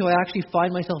extent do I actually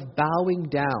find myself bowing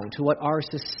down to what our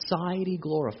society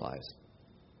glorifies?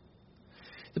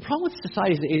 The problem with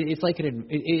society is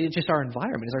it's just our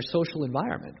environment, it's our social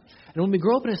environment. And when we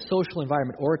grow up in a social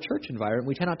environment or a church environment,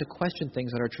 we tend not to question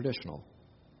things that are traditional.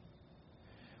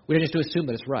 We tend just to assume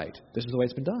that it's right. This is the way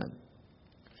it's been done.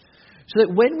 So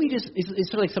that when we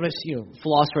it's sort of like sometimes,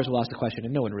 philosophers will ask the question,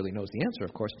 and no one really knows the answer,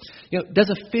 of course. Does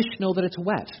a fish know that it's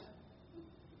wet?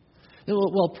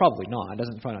 Well, probably not. It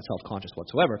doesn't find out self-conscious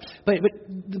whatsoever. But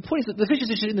the point is that the fish is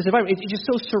just in this environment. It's just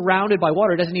so surrounded by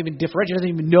water, it doesn't even differentiate. It doesn't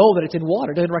even know that it's in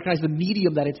water. It doesn't recognize the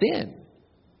medium that it's in.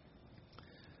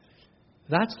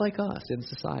 That's like us in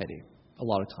society a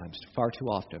lot of times, far too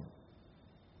often.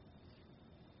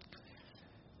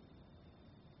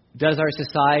 Does our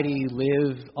society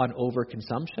live on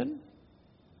overconsumption?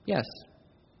 Yes.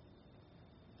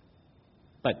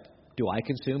 But do I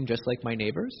consume just like my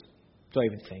neighbors? Do I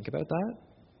even think about that?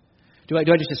 Do I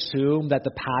just assume that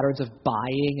the patterns of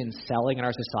buying and selling in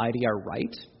our society are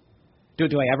right? Do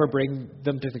I ever bring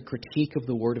them to the critique of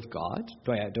the Word of God?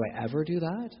 Do I ever do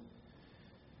that?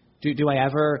 Do I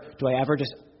ever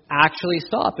just actually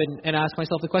stop and ask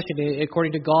myself the question,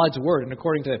 according to God's Word and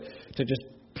according to just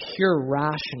pure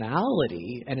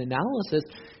rationality and analysis,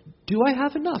 do I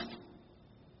have enough?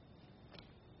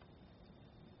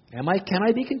 Can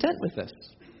I be content with this?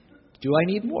 Do I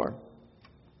need more?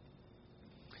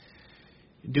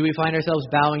 Do we find ourselves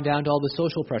bowing down to all the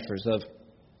social pressures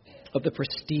of the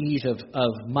prestige of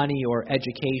money or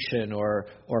education or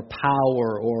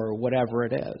power or whatever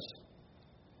it is?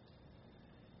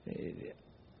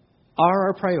 Are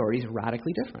our priorities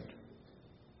radically different?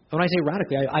 When I say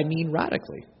radically, I mean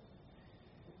radically.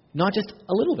 Not just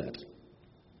a little bit.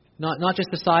 Not just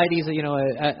society's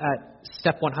at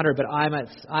step 100, but I'm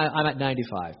at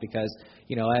 95 because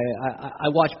I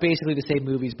watch basically the same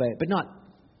movies, but not.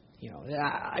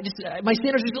 My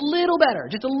standards are just a little better.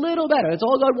 That's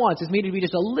all God wants, is me to be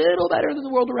just a little better than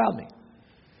the world around me.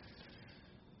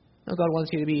 No, God wants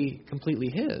you to be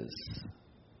completely His.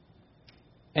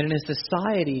 And in a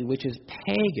society which is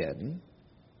pagan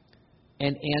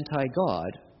and anti-God,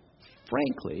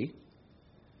 frankly,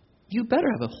 you better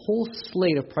have a whole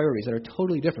slate of priorities that are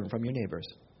totally different from your neighbors.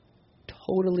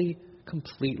 Totally,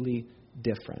 completely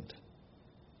different.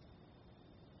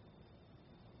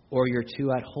 Or you're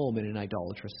too at home in an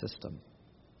idolatrous system.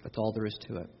 That's all there is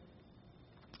to it.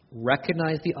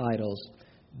 Recognize the idols.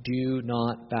 Do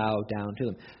not bow down to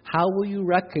them. How will you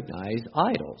recognize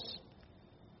idols?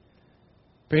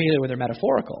 Particularly when they're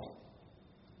metaphorical.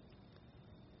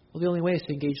 Well, the only way is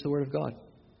to engage the Word of God.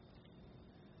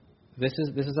 This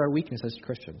is our weakness as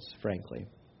Christians, frankly.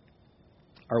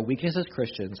 Our weakness as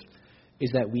Christians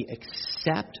is that we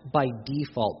accept by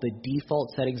default the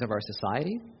default settings of our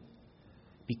society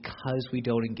because we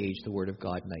don't engage the Word of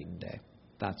God night and day.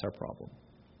 That's our problem.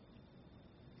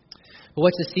 But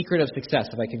what's the secret of success,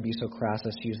 if I can be so crass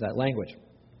as to use that language?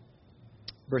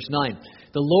 Verse 9,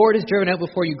 the Lord has driven out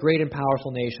before you great and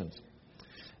powerful nations.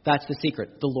 That's the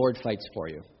secret. The Lord fights for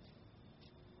you.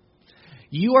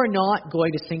 You are not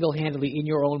going to single-handedly, in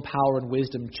your own power and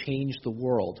wisdom, change the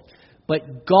world.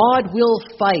 But God will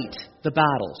fight the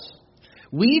battles.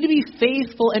 We need to be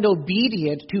faithful and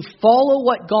obedient to follow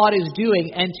what God is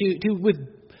doing and to with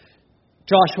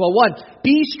Joshua 1,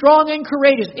 be strong and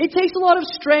courageous. It takes a lot of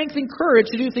strength and courage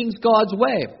to do things God's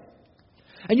way.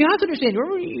 And you have to understand,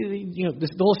 remember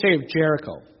the whole story of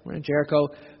Jericho. We're in Jericho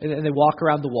and they walk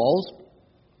around the walls.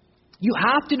 You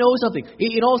have to know something.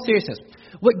 In all seriousness,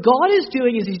 what God is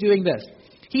doing is He's doing this.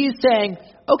 He is saying,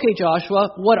 okay,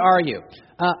 Joshua, what are you?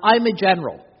 I'm a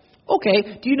general.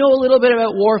 Okay, do you know a little bit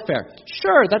about warfare?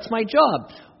 Sure, that's my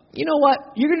job. You know what?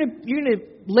 You're gonna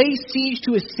lay siege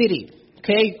to a city.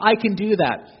 Okay, I can do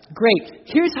that. Great.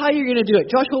 Here's how you're going to do it.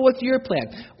 Joshua, what's your plan?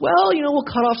 Well, we'll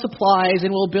cut off supplies and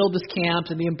we'll build this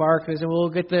camp and the embarkers and we'll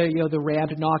get the ram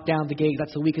to knock down the gate.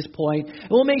 That's the weakest point.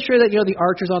 And we'll make sure that the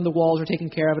archers on the walls are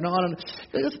taken care of and on.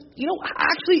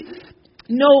 Actually,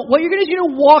 no. What you're going to do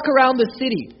is walk around the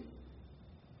city.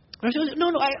 And I said, no,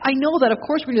 I know that. Of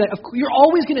course we're going to do that. You're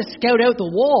always going to scout out the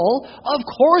wall. Of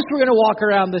course we're going to walk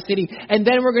around the city. And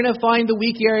then we're going to find the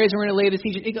weak areas and we're going to lay the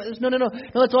siege. He goes, no,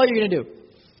 that's all you're going to do.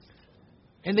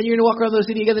 And then you're going to walk around the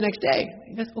city again the next day.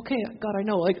 He goes, okay, God, I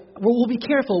know. We'll be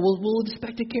careful. We'll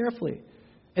inspect it carefully.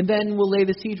 And then we'll lay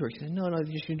the siege work. He said, no,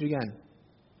 you're just going to do it again.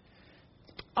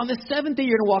 On the seventh day,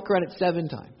 you're going to walk around it 7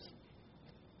 times.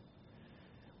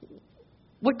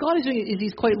 What God is doing is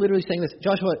He's quite literally saying this,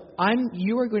 Joshua,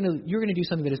 you're going to do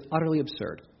something that is utterly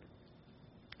absurd.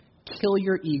 Kill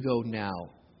your ego now.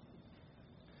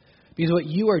 Because what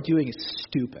you are doing is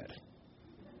stupid.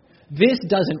 This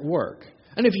doesn't work.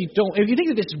 And if you think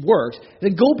that this works,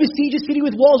 then go besiege a city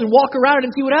with walls and walk around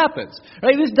and see what happens.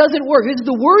 Right? This doesn't work. This is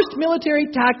the worst military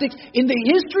tactic in the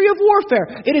history of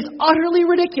warfare. It is utterly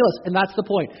ridiculous. And that's the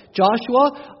point.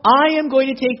 Joshua, I am going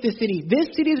to take this city.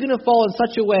 This city is going to fall in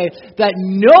such a way that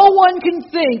no one can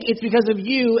think it's because of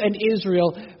you and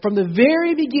Israel. From the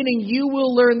very beginning, you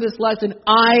will learn this lesson.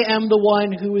 I am the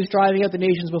one who is driving out the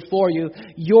nations before you.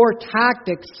 Your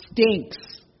tactic stinks.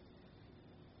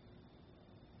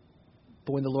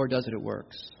 But when the Lord does it, it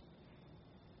works.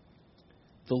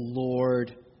 The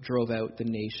Lord drove out the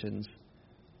nations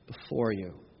before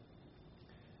you.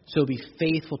 So be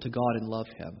faithful to God and love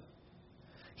Him.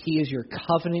 He is your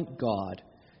covenant God.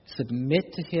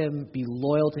 Submit to Him, be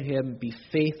loyal to Him, be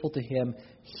faithful to Him.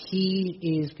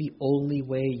 He is the only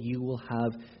way you will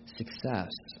have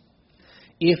success.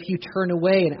 If you turn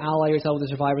away and ally yourself with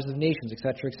the survivors of the nations,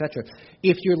 etc., etc.,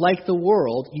 if you're like the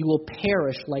world, you will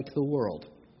perish like the world.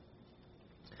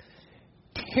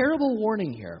 Terrible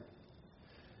warning here.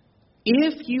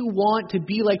 If you want to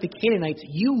be like the Canaanites,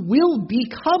 you will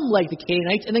become like the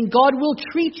Canaanites, and then God will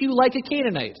treat you like a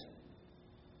Canaanite.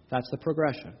 That's the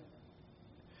progression.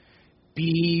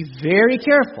 Be very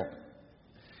careful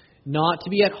not to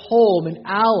be at home and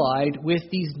allied with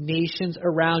these nations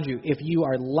around you. If you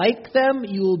are like them,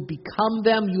 you will become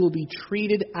them. You will be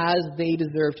treated as they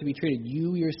deserve to be treated.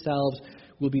 You yourselves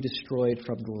will be destroyed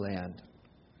from the land.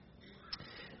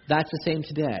 That's the same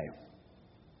today.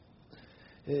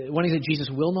 One thing that Jesus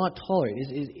will not tolerate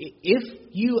is if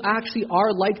you actually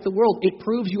are like the world, it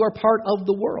proves you are part of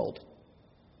the world.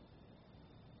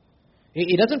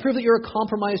 It doesn't prove that you're a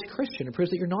compromised Christian. It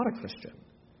proves that you're not a Christian.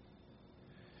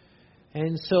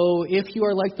 And so if you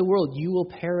are like the world, you will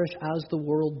perish as the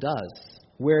world does.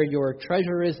 Where your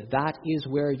treasure is, that is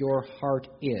where your heart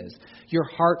is. Your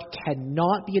heart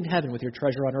cannot be in heaven with your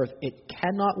treasure on earth. It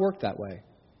cannot work that way.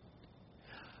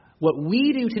 What we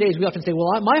do today is we often say,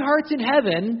 well, my heart's in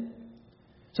heaven,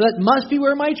 so that must be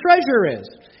where my treasure is.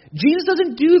 Jesus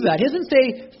doesn't do that. He doesn't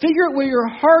say, figure out where your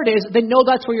heart is, then know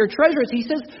that's where your treasure is. He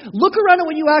says, look around at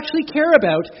what you actually care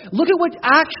about. Look at what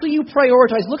actually you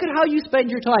prioritize. Look at how you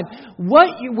spend your time.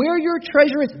 Where your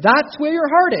treasure is, that's where your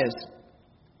heart is.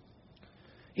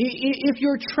 If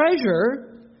your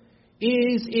treasure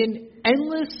is in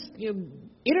endless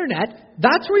internet,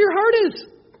 that's where your heart is.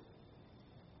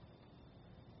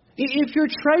 If your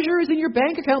treasure is in your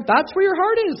bank account, that's where your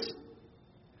heart is.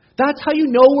 That's how you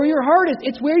know where your heart is.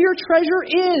 It's where your treasure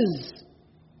is.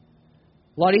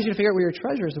 A lot easier to figure out where your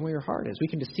treasure is than where your heart is. We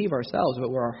can deceive ourselves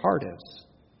about where our heart is.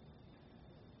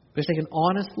 But take an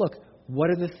honest look.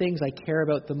 What are the things I care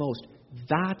about the most?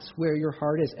 That's where your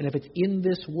heart is. And if it's in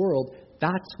this world,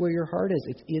 that's where your heart is.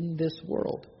 It's in this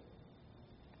world.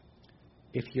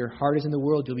 If your heart is in the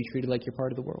world, you'll be treated like you're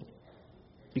part of the world.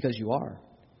 Because you are.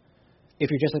 If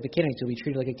you're just like the Canaanites, you'll be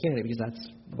treated like a Canaanite because that's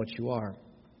what you are.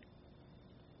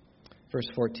 Verse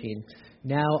 14.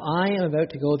 Now I am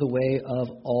about to go the way of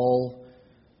all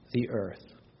the earth.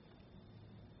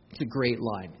 It's a great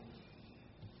line.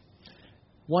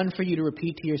 One for you to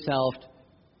repeat to yourself,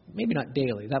 maybe not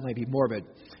daily, that might be morbid,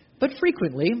 but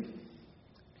frequently.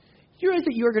 You realize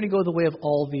that you are going to go the way of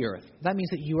all the earth. That means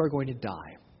that you are going to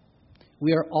die.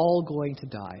 We are all going to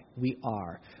die. We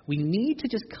are. We need to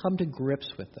just come to grips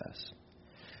with this.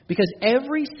 Because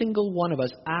every single one of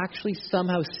us actually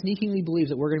somehow sneakingly believes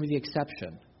that we're going to be the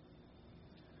exception.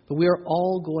 But we are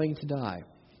all going to die.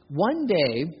 One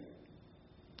day,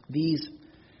 these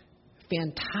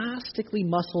fantastically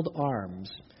muscled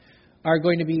arms are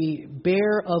going to be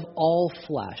bare of all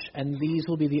flesh, and these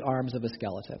will be the arms of a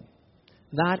skeleton.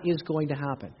 That is going to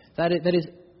happen. That is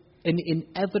an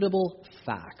inevitable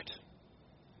fact.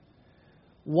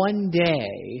 One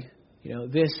day,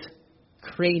 this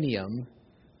cranium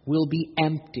will be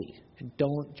empty. And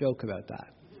don't joke about that.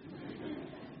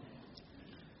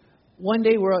 One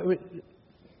day,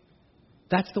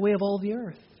 that's the way of all the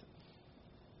earth.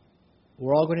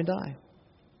 We're all going to die.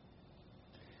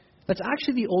 That's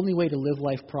actually the only way to live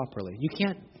life properly. You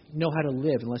can't know how to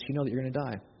live unless you know that you're going to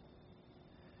die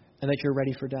and that you're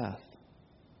ready for death.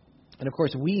 And of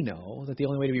course, we know that the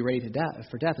only way to be ready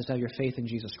for death is to have your faith in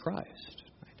Jesus Christ.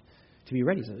 Right? To be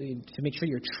ready, to make sure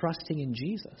you're trusting in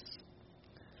Jesus.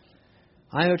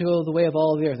 I am to go the way of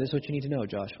all the earth. This is what you need to know,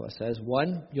 Joshua says.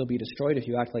 1, you'll be destroyed if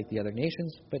you act like the other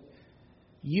nations, but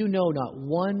you know not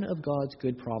one of God's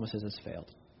good promises has failed.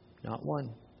 Not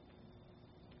one.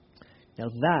 Now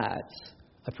that's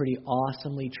a pretty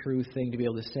awesomely true thing to be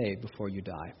able to say before you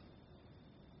die.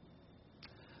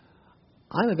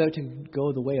 I'm about to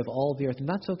go the way of all the earth, and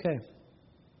that's okay.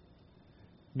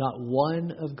 Not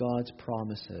one of God's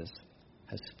promises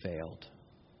has failed.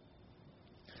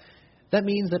 That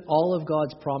means that all of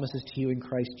God's promises to you in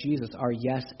Christ Jesus are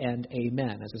yes and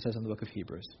amen, as it says in the book of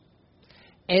Hebrews.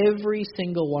 Every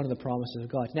single one of the promises of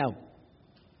God. Now,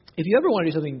 if you ever want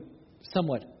to do something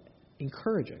somewhat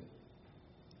encouraging,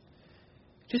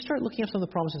 just start looking up some of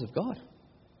the promises of God.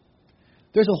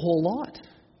 There's a whole lot.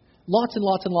 Lots and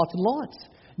lots and lots and lots.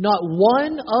 Not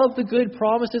one of the good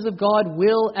promises of God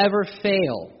will ever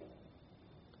fail.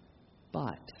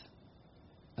 But,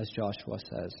 as Joshua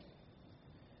says,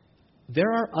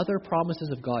 there are other promises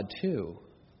of God too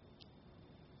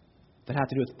that have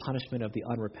to do with punishment of the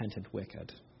unrepentant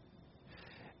wicked.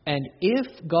 And if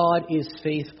God is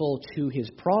faithful to His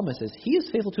promises, He is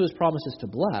faithful to His promises to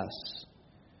bless,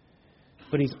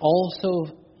 but He's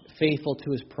also faithful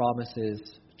to His promises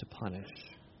to punish.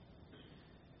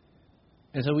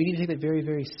 And so we need to take that very,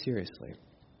 very seriously.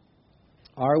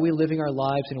 Are we living our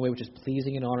lives in a way which is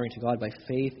pleasing and honoring to God by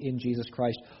faith in Jesus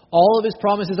Christ? All of His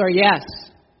promises are yes.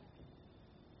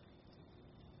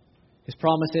 His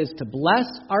promises to bless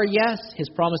are yes. His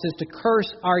promises to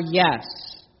curse are yes.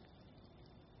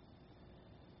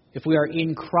 If we are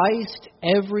in Christ,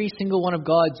 every single one of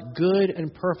God's good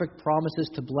and perfect promises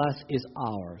to bless is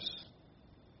ours.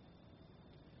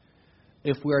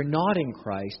 If we are not in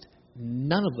Christ,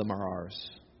 none of them are ours.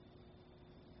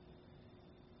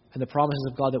 And the promises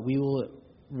of God that we will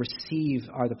receive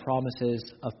are the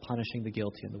promises of punishing the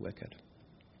guilty and the wicked.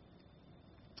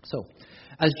 So,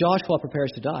 as Joshua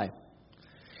prepares to die,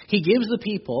 he gives the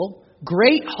people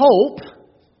great hope,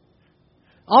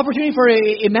 opportunity for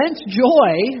immense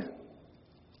joy,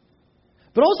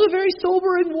 but also very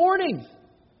sobering warning.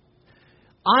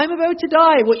 I'm about to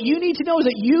die. What you need to know is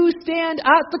that you stand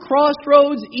at the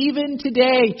crossroads even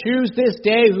today. Choose this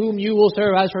day whom you will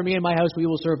serve. As for me and my house, we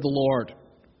will serve the Lord.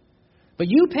 But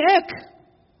you pick.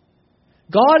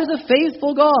 God is a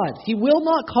faithful God. He will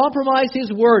not compromise His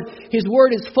word. His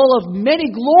word is full of many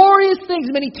glorious things,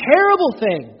 many terrible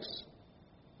things.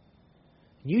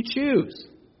 You choose.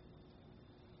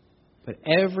 But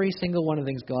every single one of the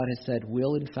things God has said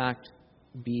will in fact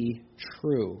be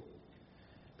true,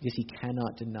 because He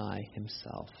cannot deny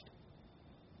Himself.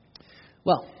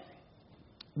 Well,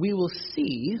 we will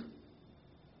see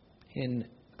in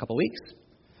a couple of weeks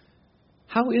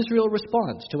how Israel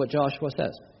responds to what Joshua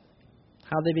says.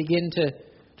 How they begin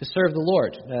to serve the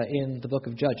Lord in the book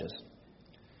of Judges.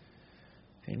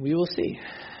 And we will see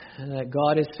that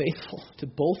God is faithful to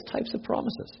both types of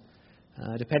promises,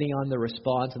 depending on the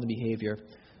response and the behavior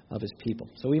of His people.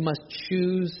 So we must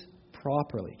choose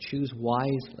properly, choose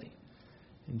wisely,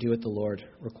 and do what the Lord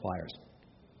requires.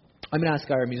 I'm going to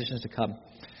ask our musicians to come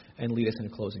and lead us in a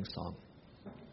closing song.